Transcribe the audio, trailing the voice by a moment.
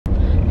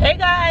Hey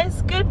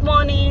guys, good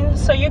morning.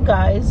 So you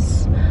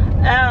guys,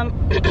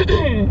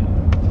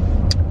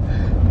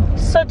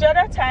 so the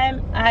other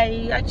time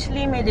I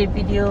actually made a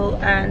video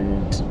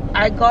and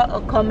I got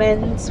a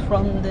comment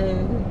from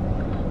the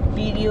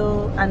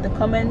video, and the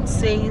comment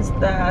says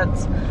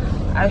that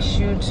I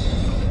should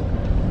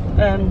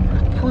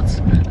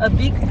put a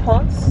big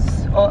pot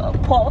or a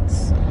pot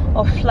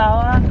of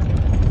flour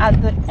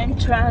at the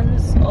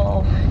entrance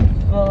of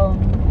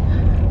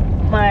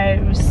my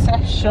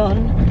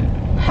reception.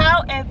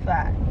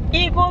 However,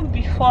 even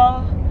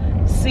before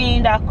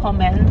seeing that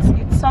comment,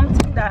 it's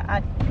something that I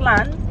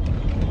planned.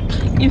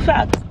 In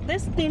fact,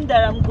 this thing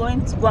that I'm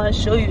going to go and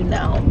show you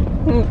now,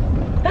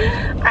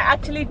 I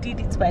actually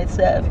did it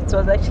myself. It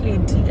was actually a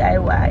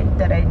DIY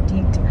that I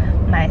did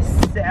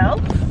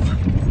myself.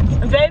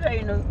 Very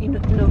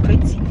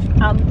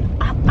innovative. I'm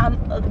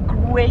a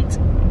great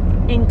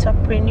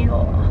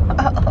entrepreneur.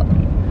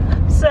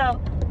 So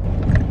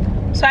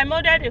I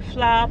molded a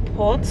flower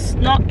pot,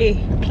 not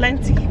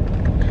plenty,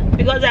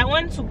 because I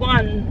went to go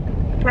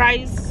and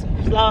price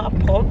flower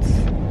pots,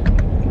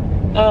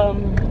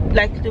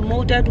 like the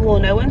molded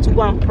one. I went to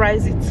go and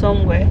price it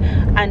somewhere,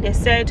 and they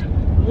said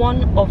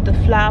one of the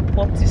flower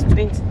pots is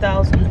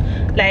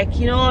 20,000. Like,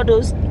 you know, all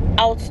those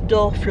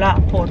outdoor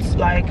flower pots,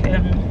 like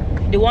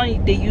the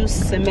one they use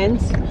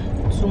cement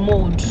to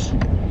mold.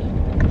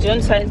 Do you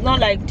understand? It's not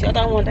like the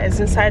other one that is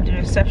inside the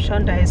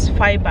reception that is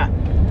fiber,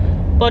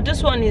 but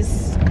this one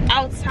is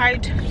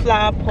outside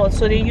flower pot,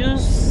 so they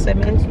use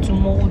cement to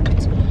mold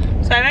it.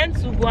 So I went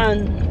to go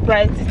and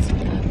price it.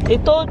 They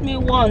told me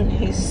one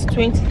is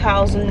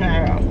 20,000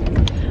 naira.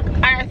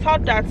 And I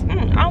thought that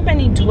how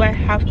many do I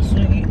have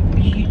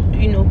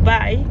to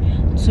buy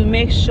to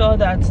make sure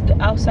that the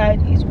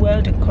outside is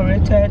well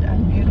decorated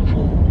and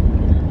beautiful?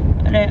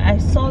 And then I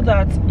saw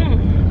that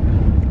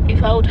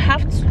if I would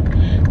have to,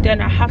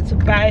 then I have to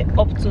buy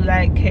up to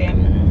like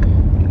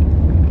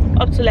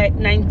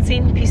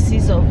 19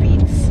 pieces of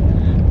it.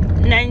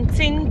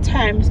 19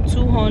 times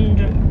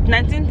 200,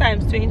 19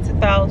 times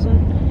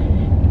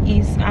 20,000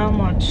 is how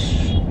much?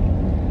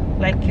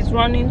 Like, it's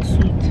running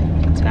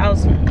to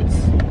thousands.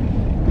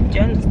 Do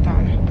you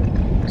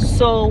understand?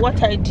 So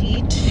what I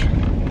did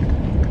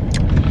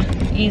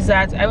is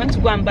that I went to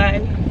go and buy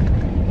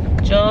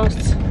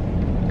just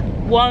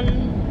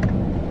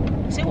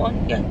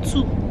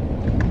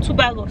two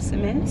bags of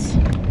cement,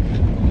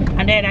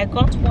 and then I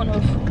got one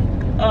of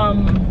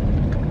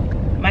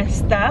my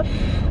staff,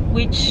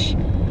 which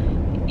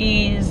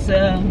is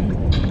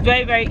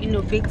very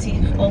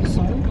innovative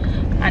also,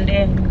 and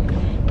then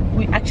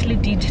we actually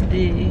did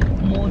the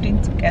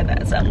molding together.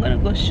 So I'm gonna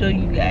go show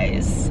you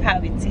guys how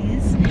it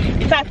is.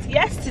 In fact,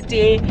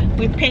 yesterday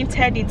we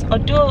painted it,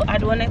 although I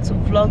wanted to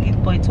vlog it,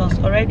 but it was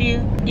already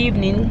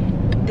evening,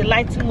 the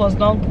lighting was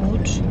not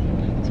good,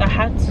 so I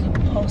had to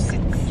pause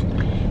it.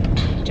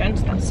 Do you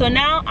understand? So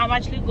now I'm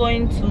actually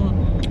going to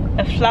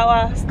a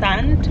flower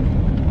stand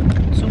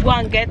to go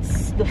and get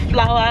the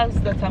flowers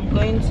that I'm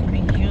going to be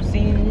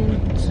using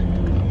to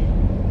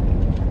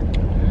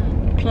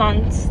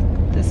plant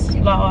this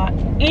flower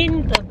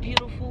in the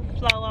beautiful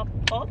flower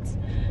pot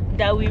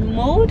that we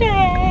molded.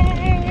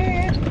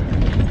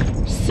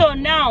 So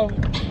now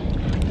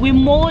we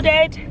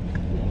molded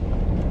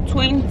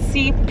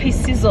 20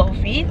 pieces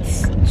of it.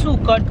 2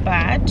 got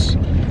bad,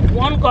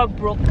 1 got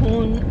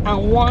broken,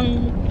 and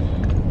 1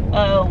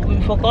 we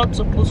forgot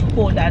to put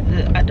hole at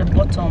the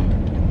bottom.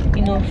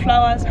 You know,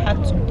 flowers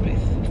have to breathe.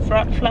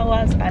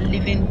 Flowers are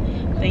living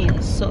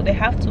things, so they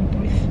have to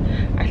breathe.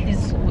 At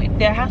least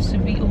there has to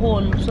be a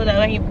hole so that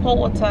when you pour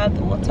water,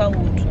 the water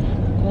would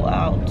go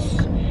out.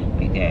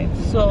 You get?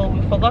 So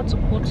we forgot to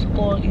put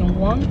hole in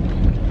one.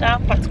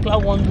 That particular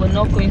one, we're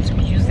not going to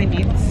be using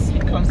it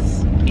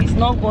because it's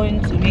not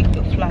going to make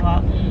the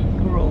flower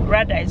grow.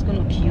 Rather, it's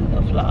going to kill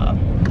the flower.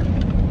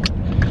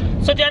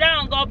 So the other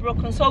one got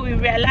broken, so we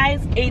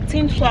realized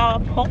 18 flower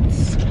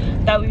pots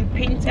that we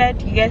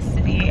painted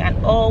yesterday,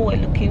 and all were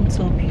looking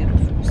so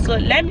beautiful. So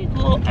let me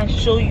go and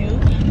show you,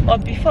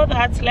 but before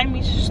that, let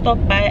me stop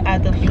by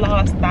at the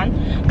flower stand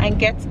and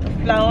get the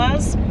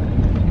flowers.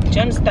 Do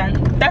you understand?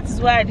 That is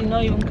why I did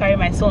not even carry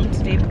my son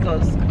today,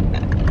 because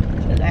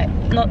like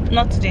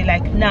not today,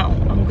 like now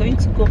I'm going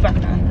to go back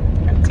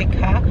and take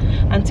her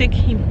and take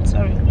him,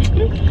 sorry.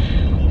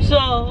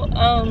 So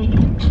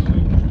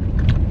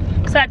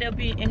so there'll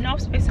be enough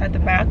space at the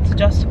back to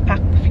just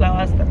pack the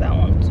flowers that I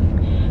want to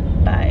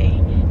buy.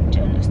 Do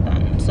you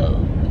understand?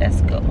 So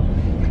let's go.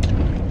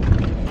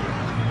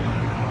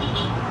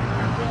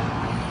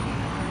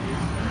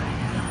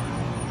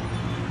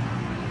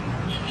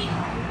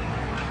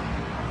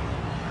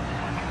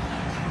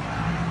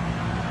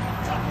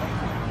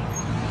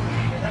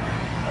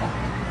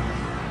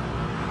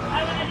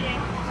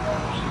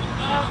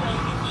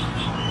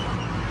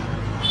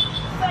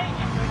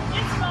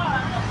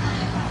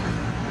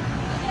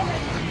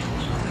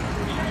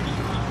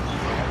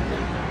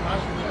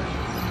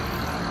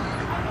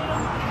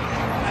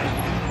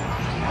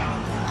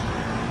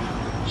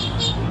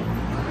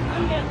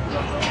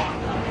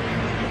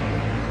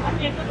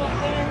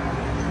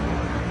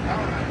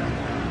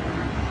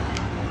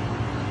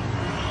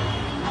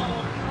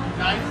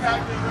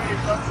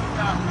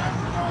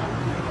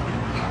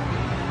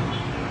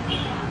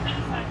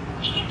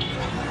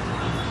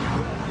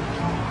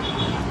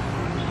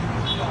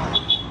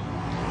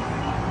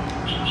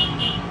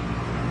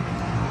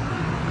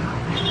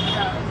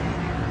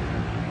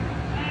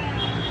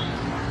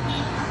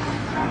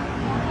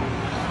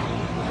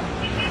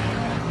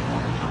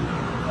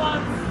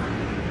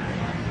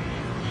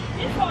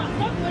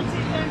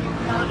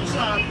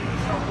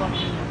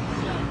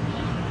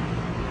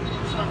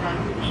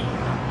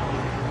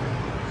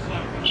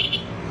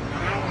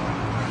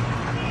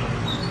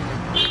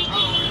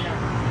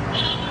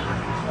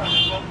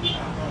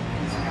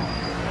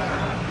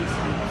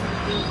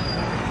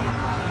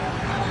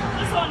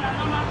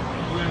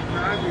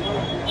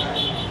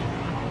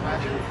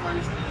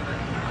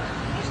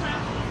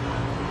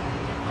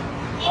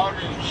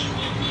 Orange,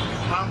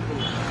 mango,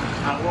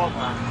 and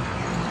rubber.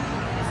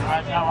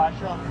 At our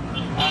shop,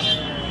 and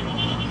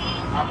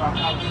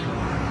avocado.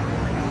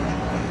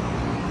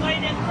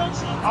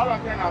 All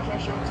of them are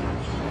fashion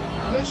things.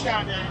 Let's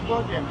share them,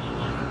 import them.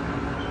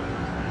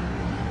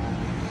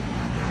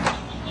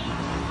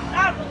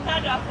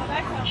 Avocado, I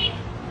forgot something.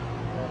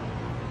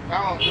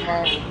 That one,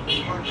 tomorrow.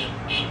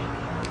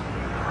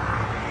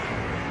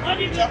 What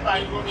did you buy?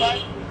 You go buy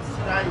fruits,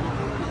 now you go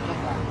put the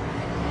chopper.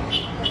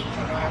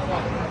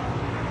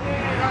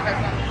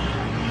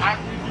 And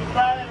if you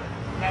buy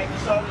like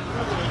sorry, you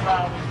go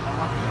buy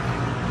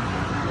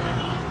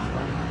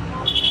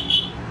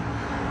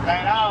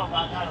like now,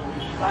 avocado,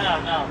 if you buy it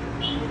now,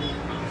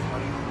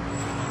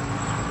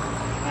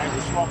 like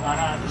this one,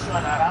 this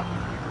one, around.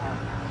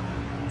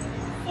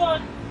 So,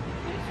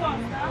 this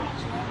one's how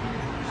much?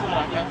 So,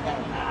 like that.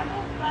 I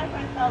don't buy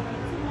 5,000,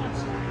 too much.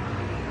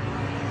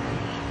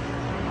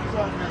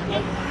 So,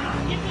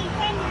 You can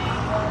send me.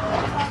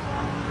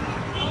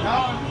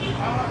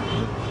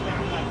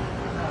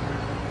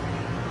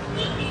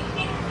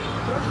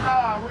 Just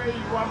now, where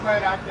you want to buy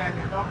that thing,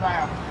 you don't buy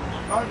it.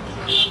 Not the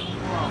same you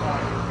want to buy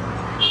it.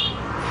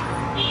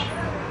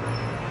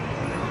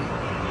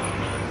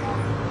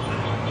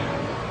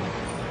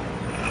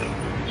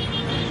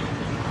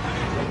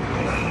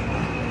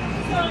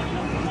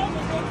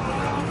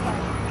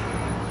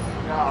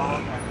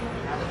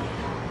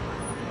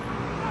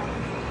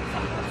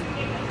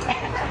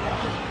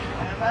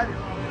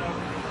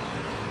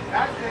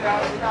 That's it, I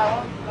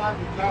want to start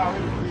the car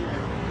with you.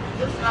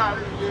 Just now,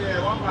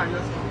 one man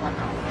just come back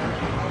out.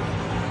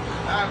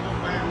 I'm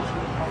going to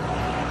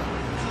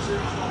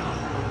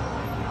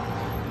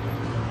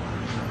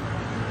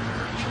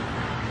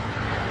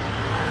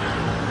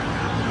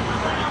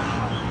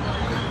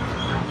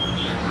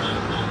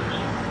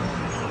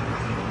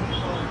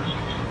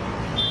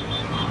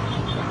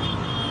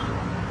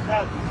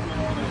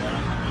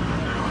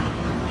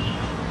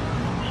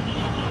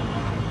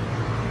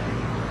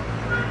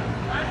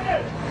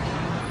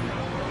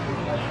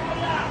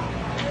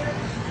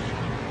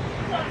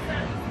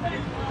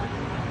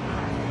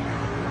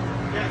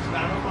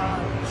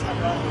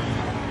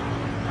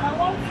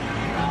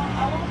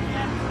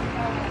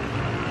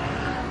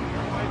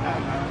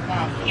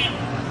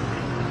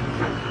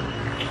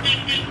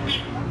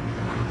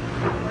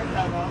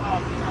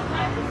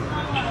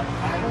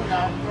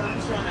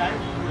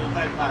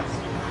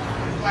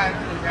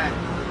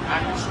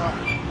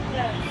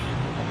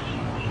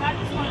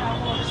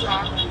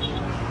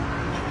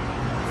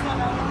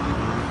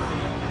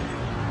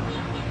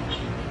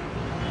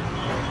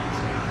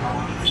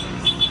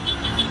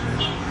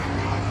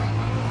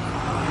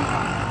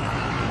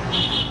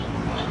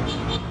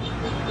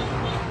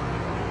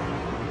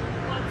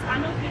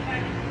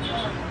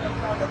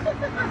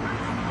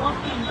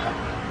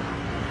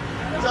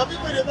some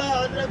people they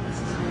buy 100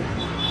 pieces.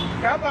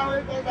 Come on,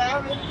 we go buy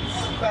 100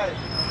 pieces.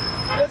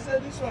 Let's say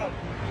this one.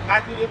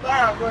 And the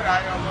buy and go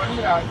and your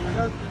money out, you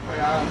just pay for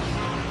your house.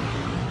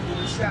 You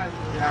will share it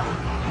with your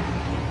house.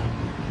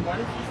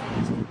 But if you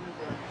finish to do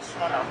this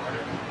one, I'm going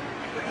to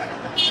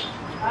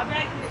I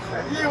beg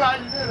you. You want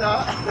to do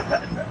that?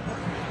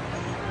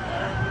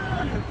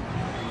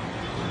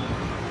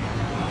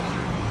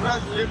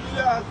 Plus, the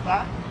millions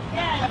back?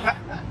 Yes.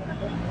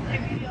 The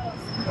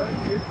millions.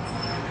 Okay.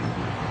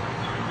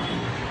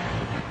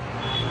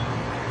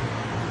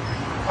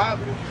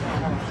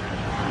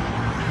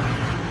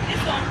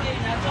 This one here,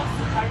 I just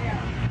to carry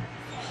out.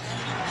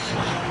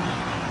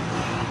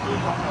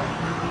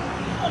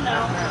 Oh, no.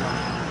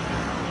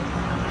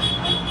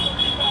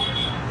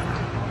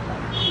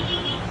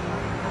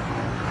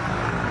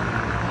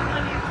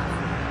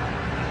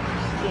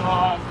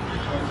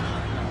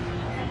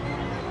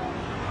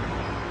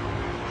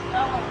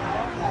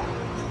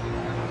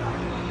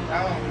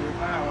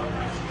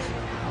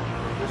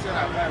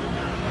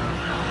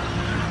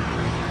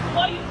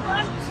 Well, you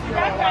want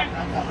that time.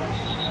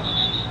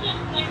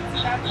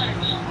 That time.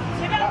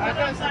 See that one?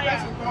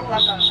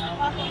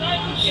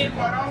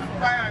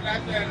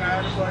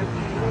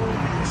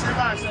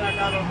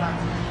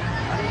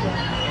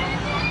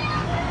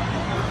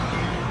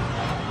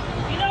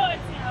 You know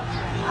what's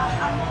happening?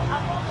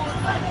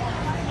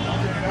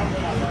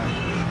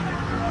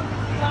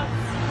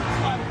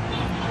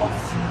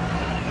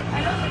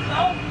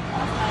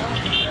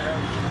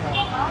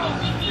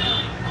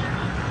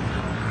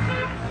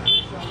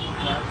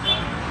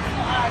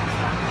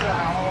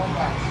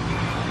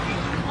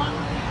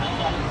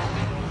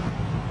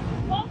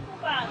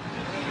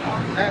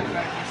 That's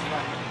like this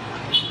one.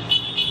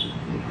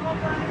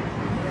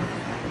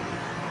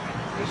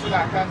 This one I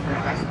can't do.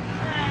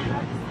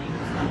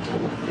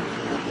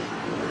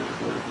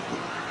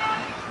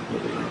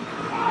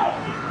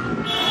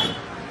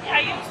 Yeah, I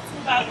used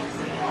 2 bags of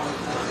seeds.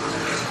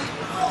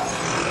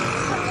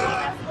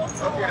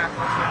 Okay, I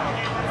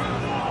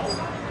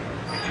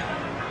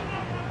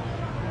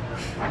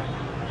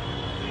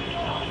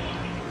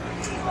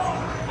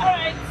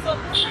Alright, so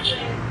this is the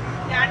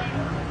garden,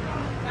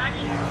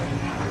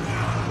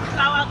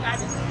 flower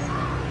garden.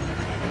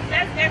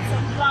 Let's get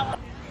some flowers.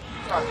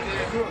 I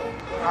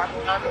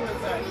don't know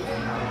that.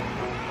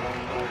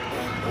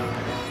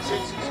 6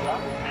 is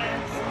right?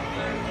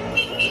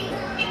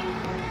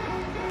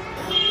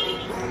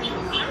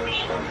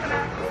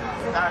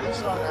 Nah,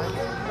 this one,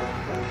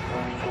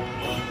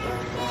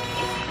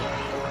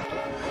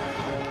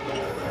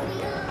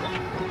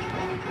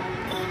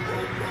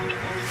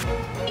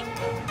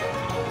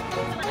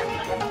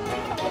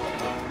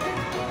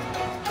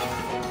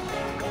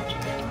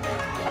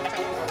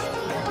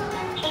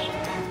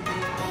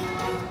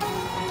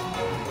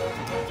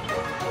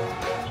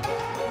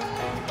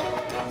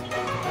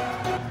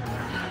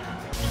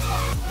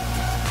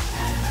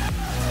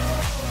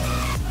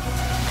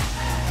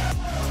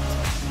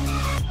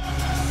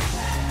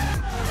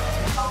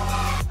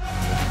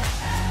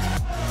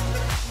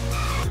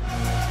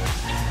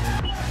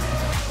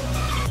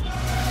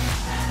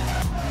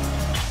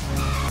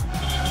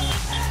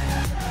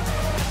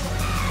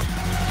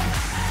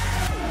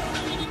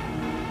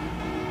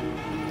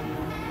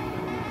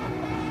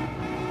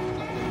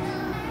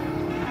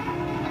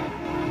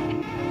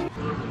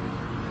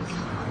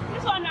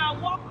 This one now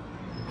walk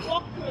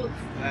through.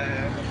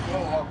 go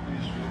walk,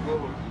 please. Go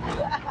walk.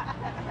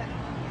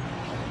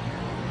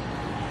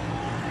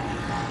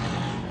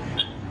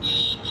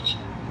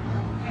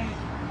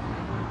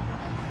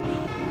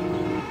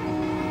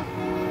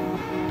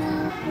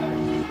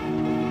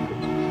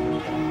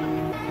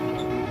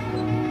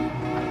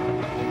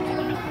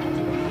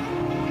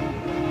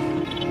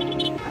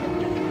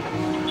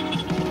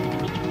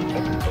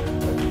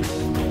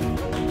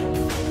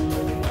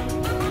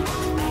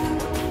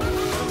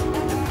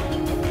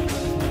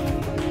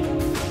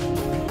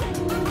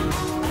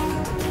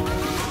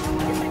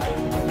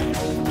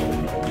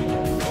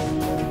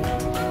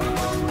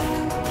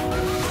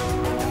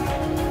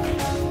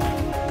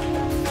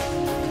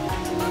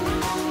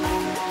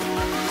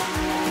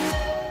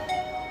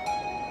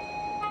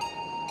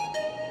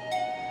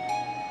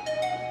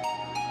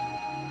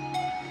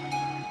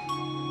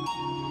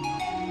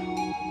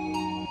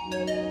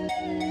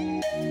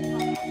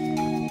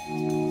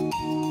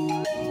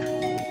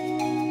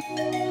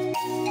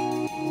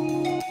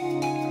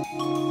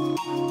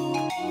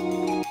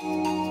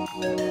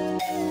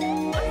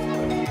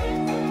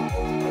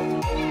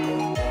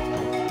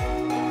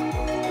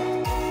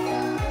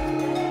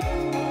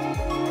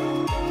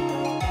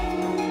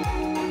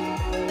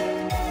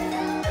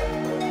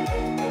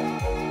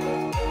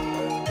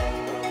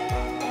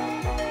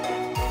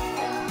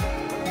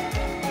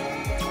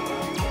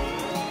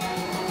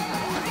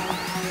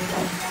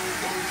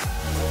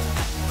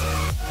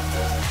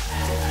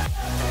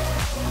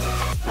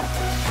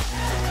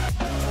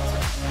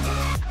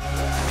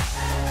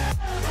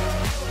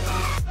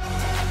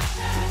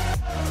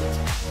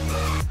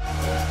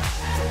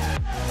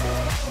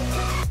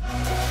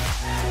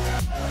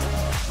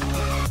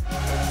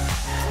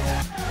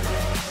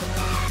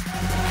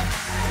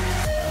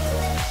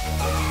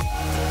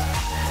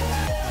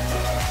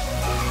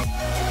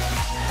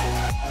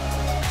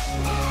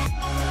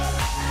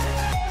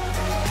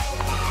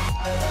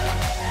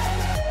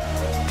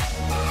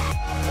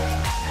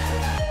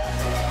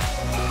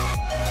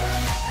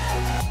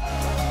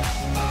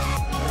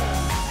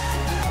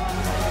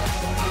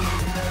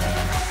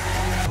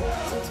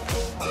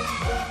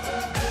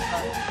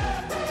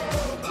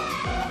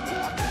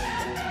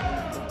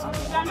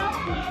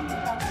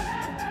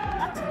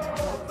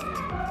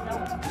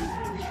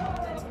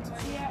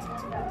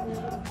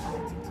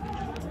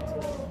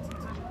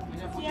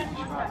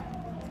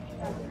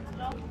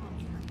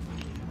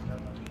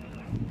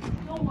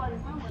 Don't worry,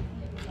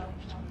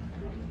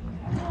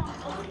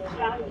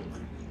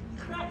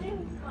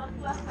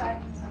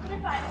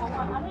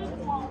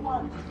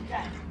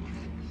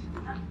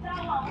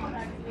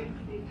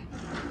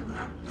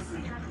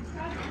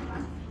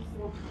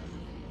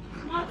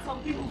 not some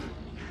people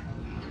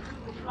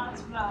who plant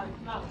flowers,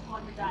 not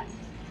on that.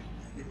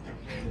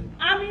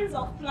 Armies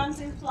of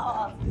planting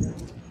flowers.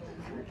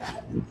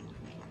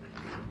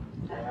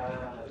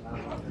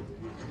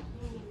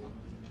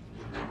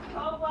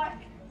 Oh boy,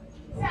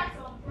 that's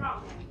some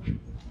brown.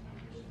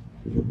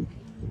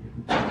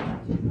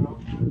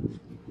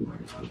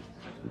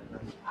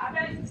 I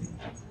bet.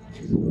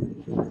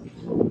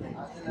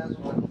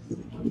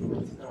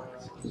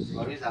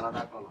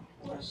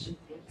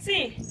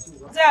 See,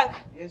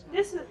 Zach, this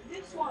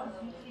one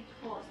you eat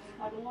first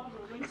are the ones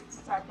we're going to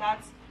put at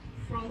that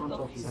front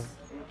office.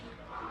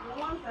 The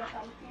ones that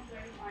are looking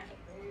very fine.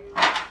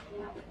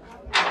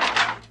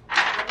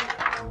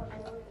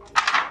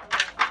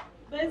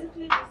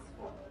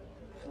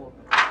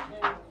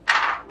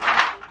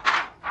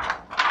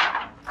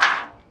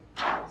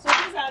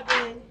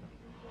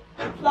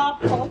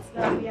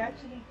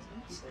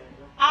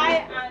 I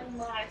and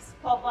my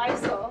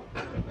supervisor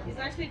is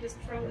actually the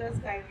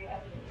strongest guy we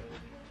have.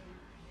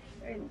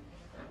 And,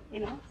 you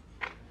know.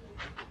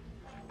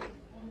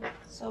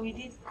 So we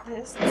did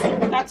this.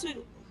 That's two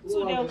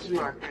days.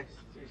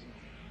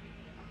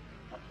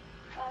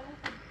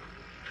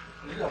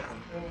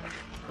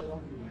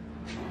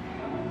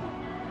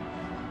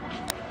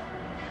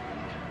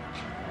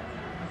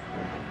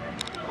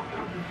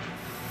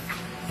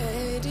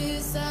 Hey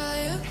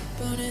desire,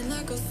 burning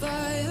like a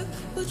fire.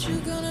 What you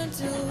gonna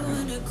do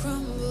when it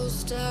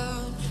crumbles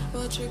down?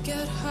 Watch it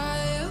get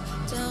higher,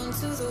 down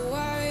to the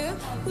wire.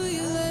 Will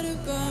you let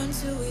it burn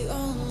till we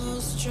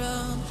almost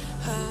drown?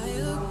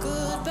 Higher,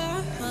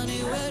 goodbye,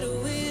 honey, where do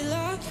we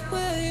lie?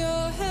 Where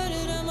you're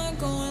headed, am I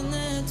going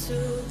there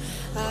too?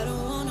 I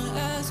don't wanna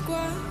ask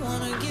why,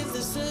 wanna give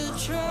this a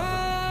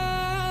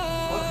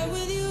try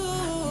with you.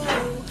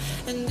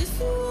 And if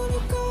you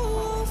wanna go,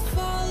 I'll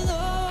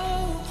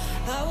follow.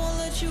 I won't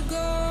let you go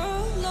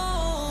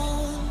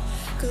alone,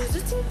 'cause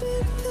it's a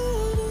big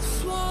pill to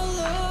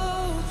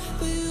swallow,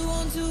 but you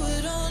won't do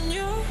it on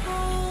your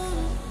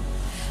own.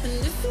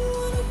 And if you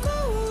wanna go,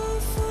 I'll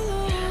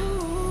follow.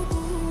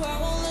 I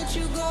won't let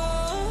you go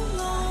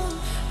alone.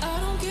 I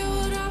don't care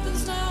what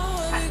happens now,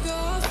 where we go,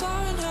 how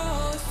far and how.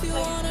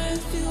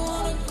 If you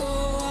wanna go,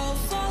 I'll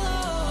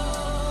follow.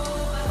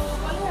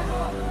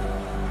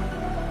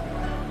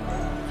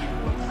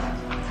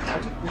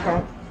 Okay.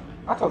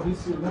 Out of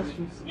this, let's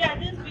use. Yeah,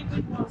 these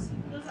big ones.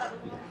 Those are the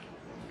ones.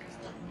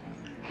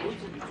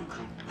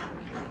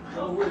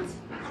 No, wait.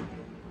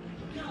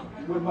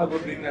 You will not go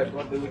big net,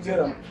 but they will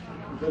tell them.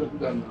 You better do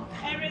that now.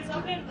 And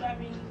resolving, I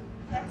mean,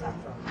 that's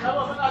after.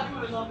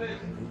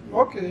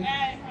 Okay.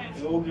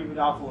 You will give me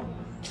that phone.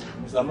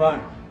 Mr. Man,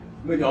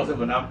 make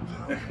yourself an app.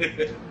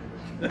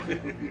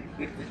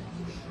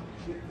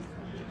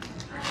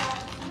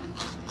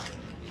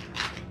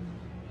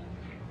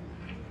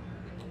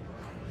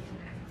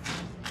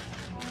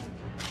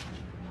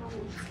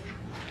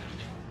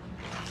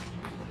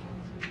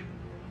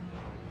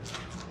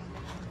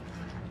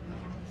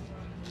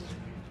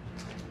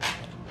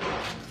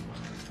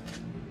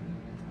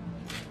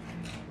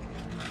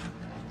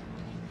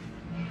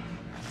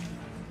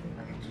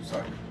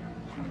 Sorry.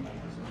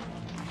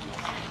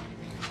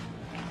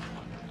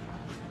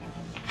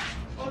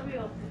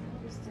 Oreo.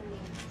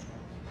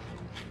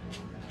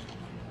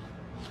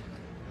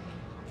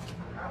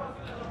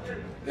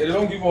 They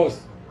don't give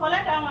us.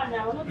 Collect that one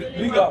now. Not really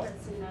Bring one up.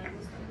 person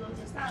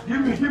now.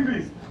 Give me, give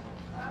me.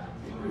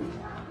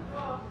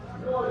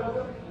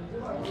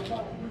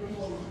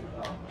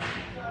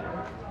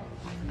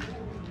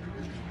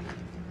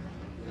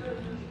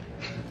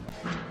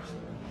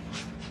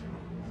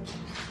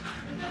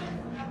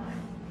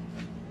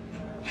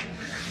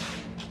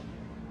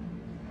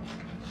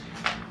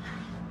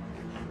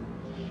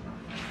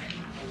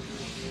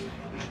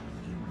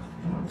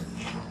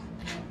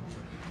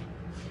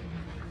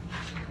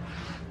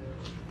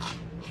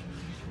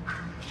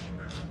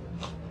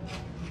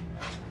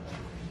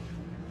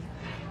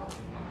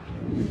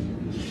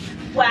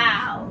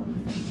 Wow.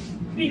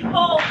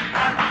 Behold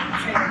our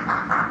mountain.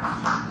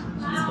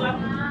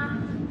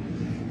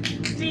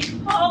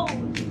 Behold.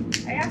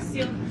 I asked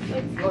you.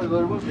 Wait. You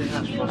remove this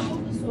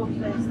one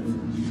first.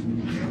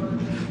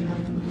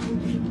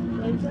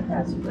 It's okay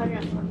as you carry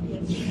on from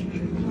here.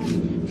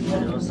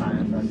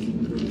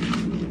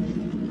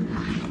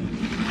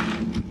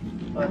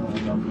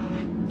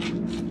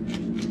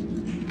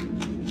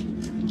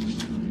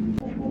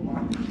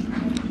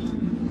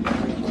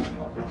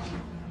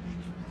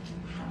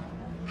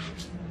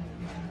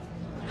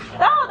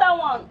 That other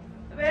one,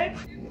 babe.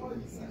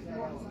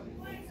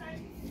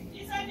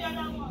 Inside the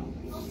other one.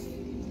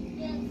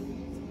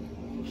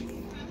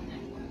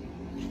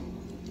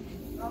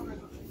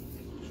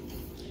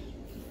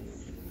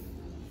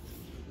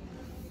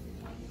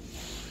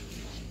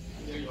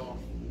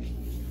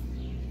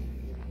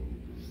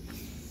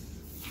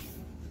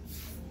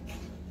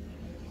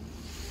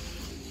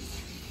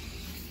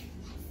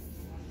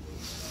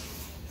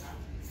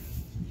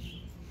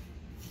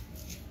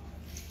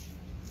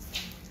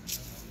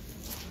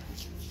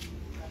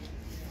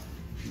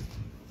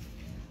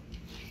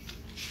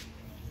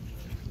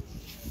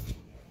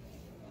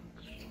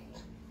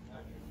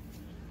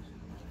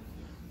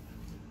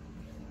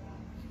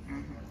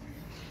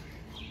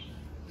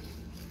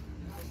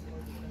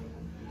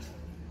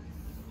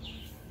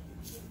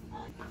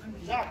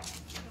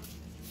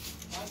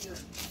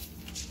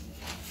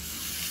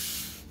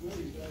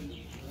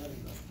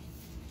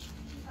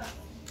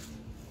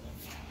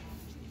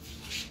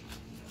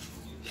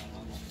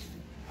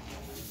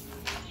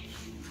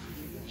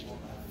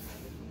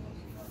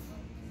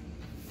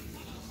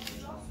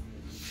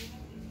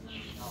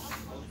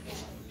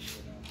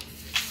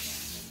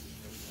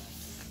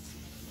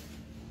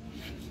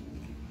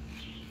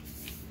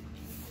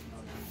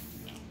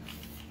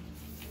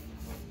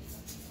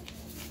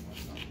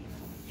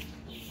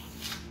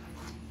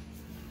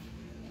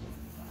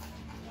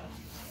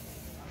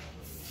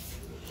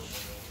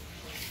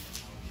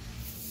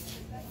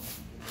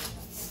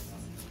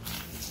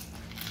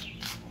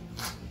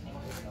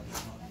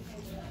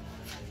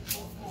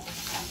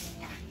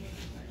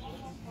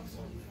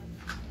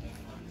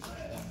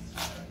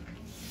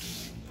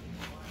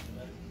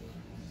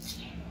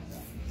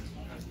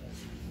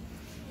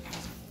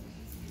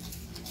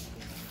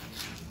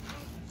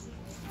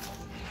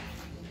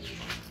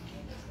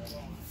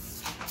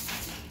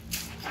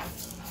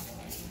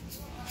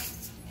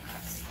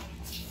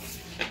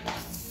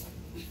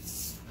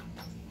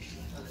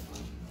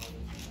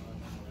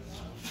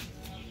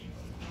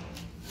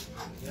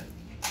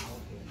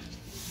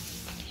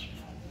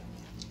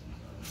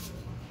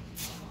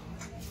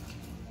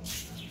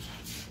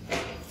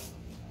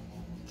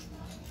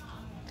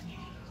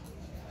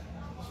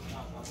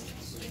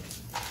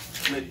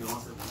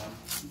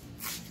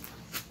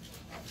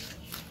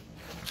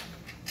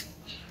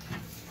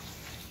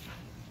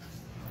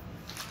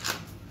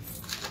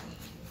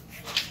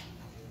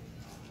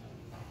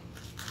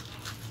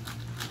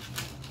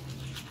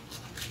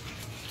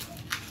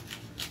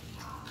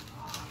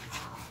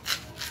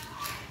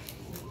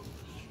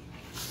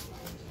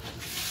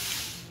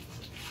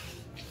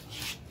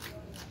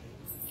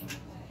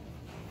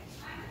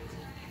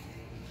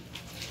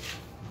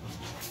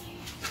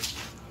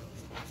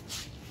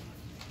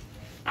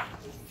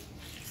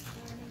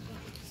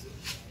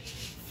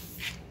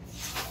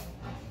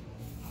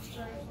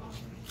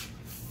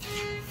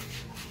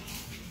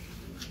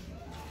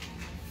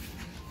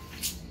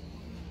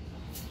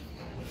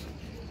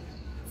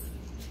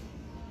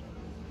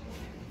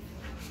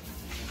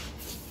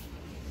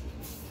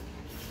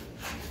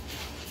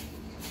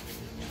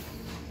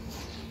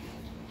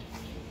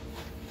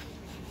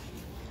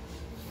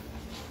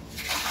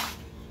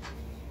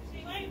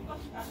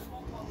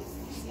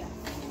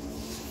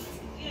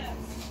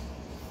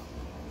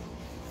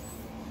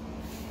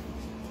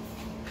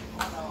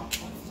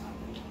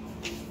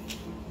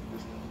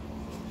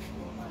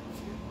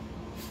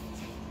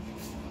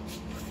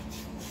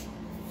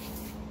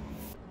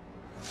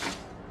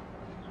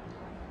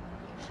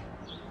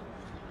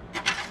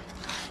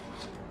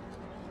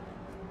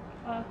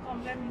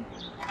 Come,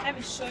 let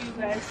me show you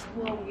guys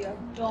what we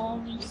have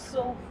done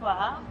so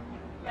far.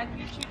 Like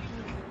literally,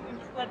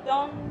 we're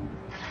done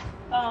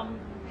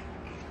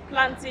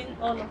planting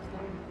all of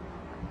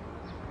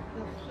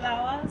the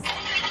flowers,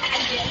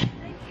 and they're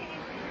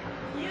looking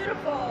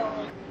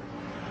beautiful.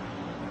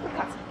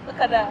 Look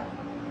at that.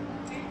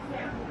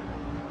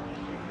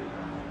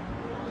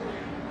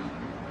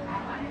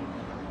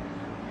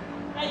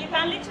 Now you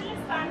can literally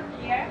stand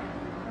here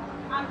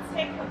and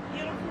take a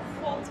beautiful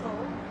photo,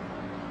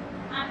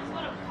 and it's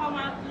going to come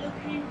out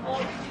looking all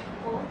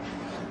beautiful.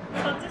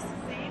 So this is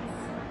it.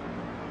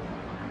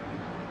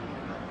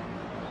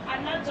 And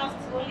not just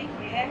only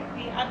here,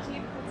 we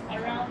actually put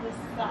around the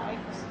side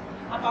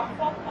about 4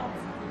 pots on the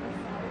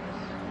side.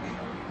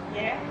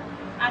 Yeah,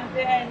 and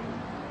then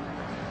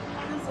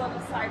on this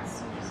other side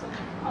too. So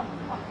come,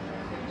 let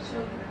me show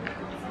you.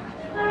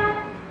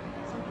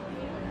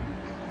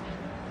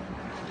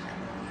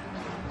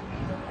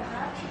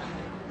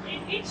 In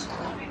each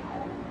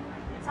cubicle,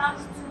 it has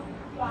 2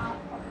 flower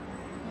pots.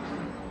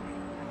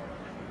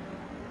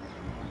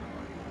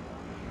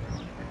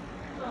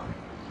 So,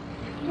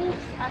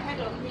 move ahead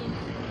of me.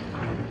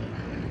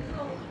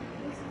 So,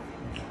 this is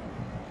it.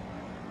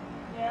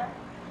 Yeah.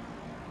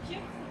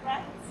 Cute,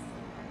 right?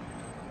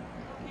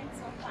 Okay,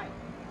 so fine.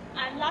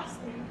 And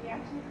lastly, we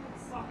actually put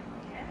some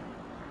here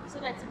so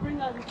that to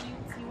bring out the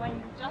beauty when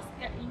you just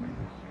get in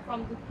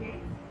from the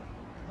gate.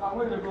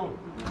 Where you go?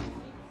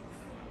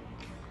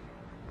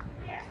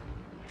 Yeah.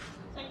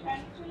 So you can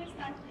actually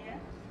stand here,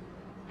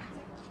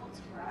 take a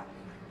photograph,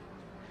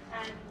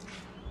 and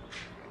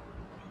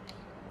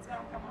it's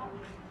gonna come out.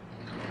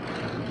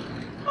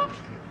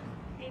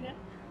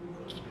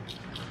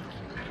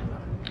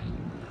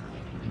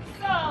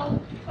 So,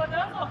 for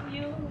those of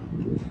you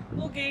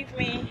who gave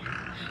me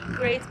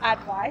great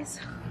advice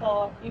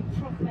for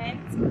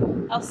improvement,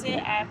 I'll say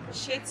I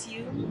appreciate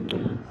you.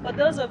 For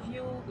those of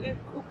you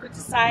who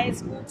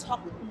criticize, who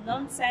talk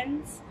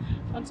nonsense,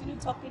 continue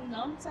talking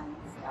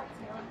nonsense. That's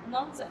your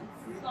nonsense.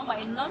 It's not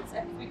my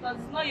nonsense, because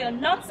it's not your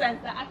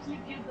nonsense that actually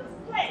gives this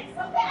place.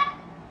 Okay?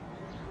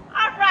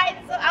 Alright,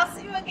 so I'll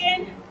see you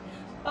again.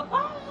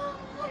 Bye-bye.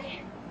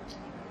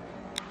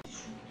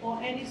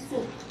 Or any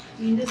soap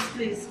in this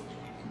place.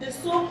 The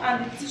soap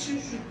and the tissue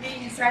should be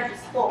inside the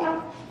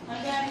store.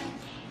 And then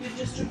you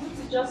distribute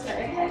it just like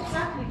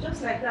exactly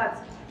just like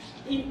that.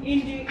 In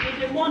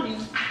the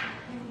morning,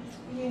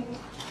 the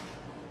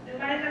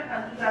manager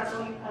can do that,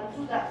 or you can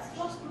do that.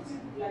 Just put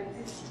it like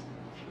this.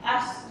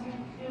 As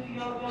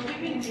you're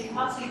living in the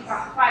house, you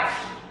pack 5.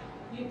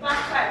 You pack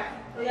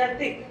 5. So you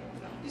take.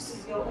 This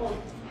is your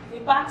own.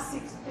 You pack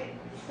 6. Take.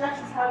 That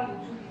is how you do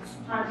it.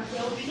 And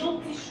there will be no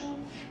tissue,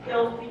 there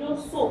will be no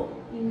soap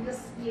in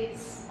this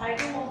place. I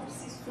don't want to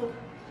see soap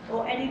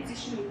or any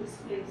tissue in this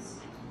place.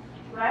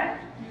 Right?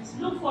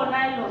 Look for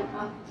nylon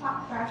and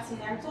pack that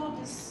in. I told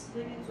this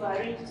lady to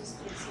arrange this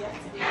place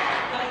yesterday.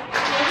 But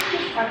you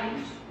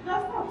arrange. You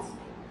have not.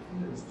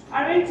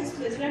 Arrange this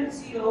place. Let me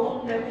see your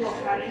own level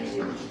of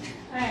arranging.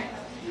 Right.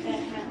 Do it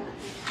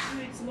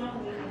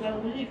when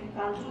we leave. You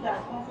can do that.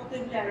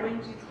 Comfortably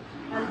arrange it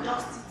and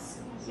dust it.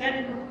 Let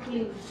it look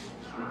clean.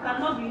 You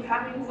cannot be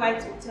having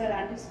white hotel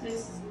and this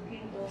place is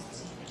looking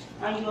dusty.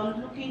 And you're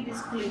looking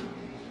this clean.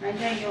 And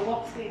then your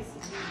workspace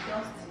is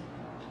dusty.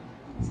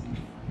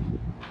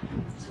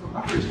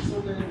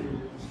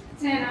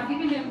 10, I'll give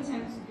them 10 to do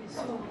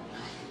so.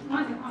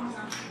 Once it comes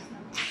out,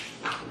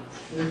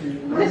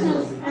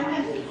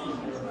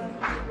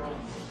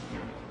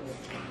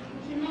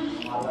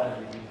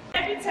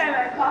 every time I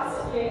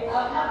pass here,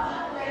 I'll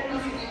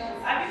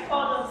have to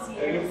call us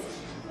here.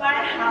 Buy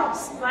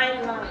house, buy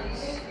land.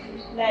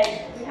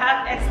 Like we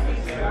have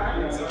estate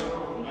land,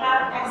 we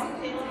have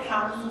estate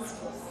houses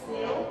for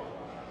sale.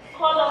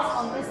 Call us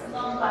on this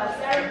number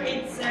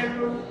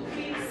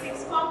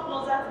 08036. Come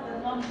closer to the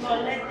number,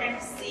 let them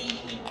see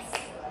it.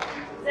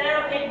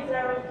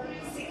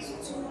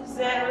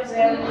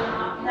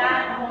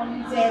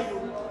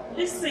 08036200910.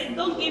 Listen,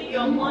 don't give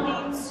your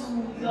money to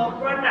your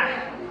brother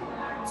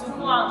to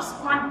go and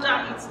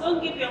squander it.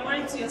 Don't give your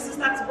money to your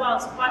sister to go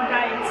and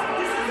squander it.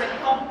 This is a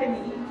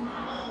company,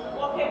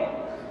 Workable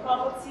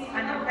Property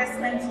and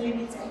Investment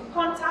Limited.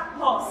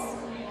 Contact us.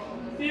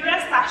 Be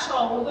rest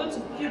assured, we're going to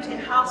build a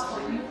house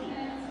for you.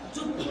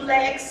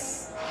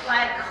 Duplex,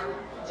 like,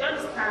 do you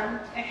understand?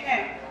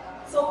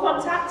 So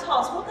contact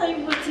us. What are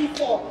you waiting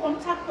for?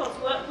 Contact us.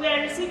 We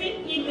are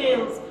receiving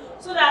emails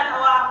so that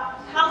our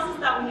houses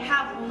that we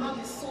have will not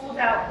be sold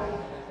out.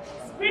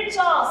 Reach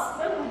us,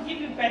 then we'll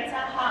give you better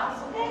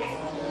house.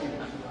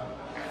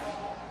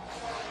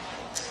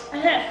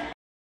 Okay?